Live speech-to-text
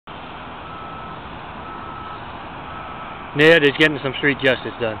Ned is getting some street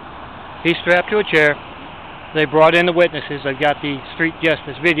justice done. He's strapped to a chair. They brought in the witnesses. They've got the street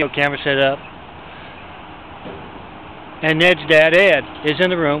justice video camera set up. And Ned's dad, Ed, is in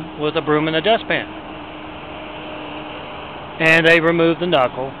the room with a broom and a dustpan. And they remove the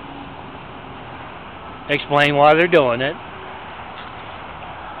knuckle. Explain why they're doing it.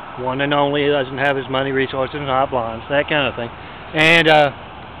 One and only, doesn't have his money, resources, and hot blondes, that kind of thing. And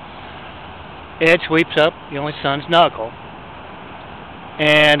Ed sweeps up the only son's knuckle.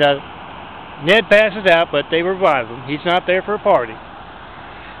 And Ned passes out, but they revive him. He's not there for a party.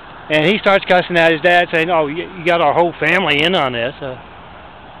 And he starts cussing at his dad, saying, "Oh, you got our whole family in on this."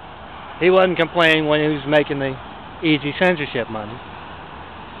 He wasn't complaining when he was making the easy censorship money.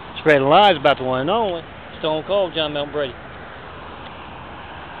 Spreading lies about the one and only Stone Cold John Milton Brady.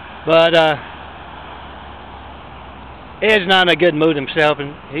 But Ed's not in a good mood himself,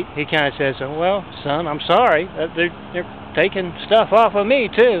 and he kind of says, "Well, son, I'm sorry. They're taking stuff off of me,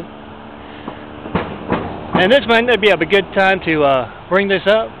 too." And this might not be a good time to bring this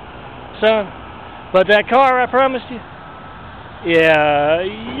up, son, but that car I promised you, yeah,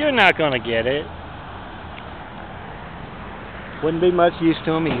 you're not going to get it. Wouldn't be much use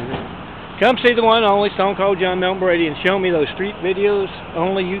to him either. Come see the one and only Stone Cold John Milton Brady and show me those street videos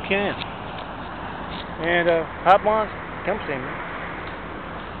only you can. And hot blondes, come see me.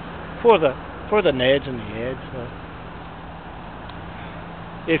 For the Neds and the Eds,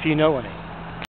 if you know any.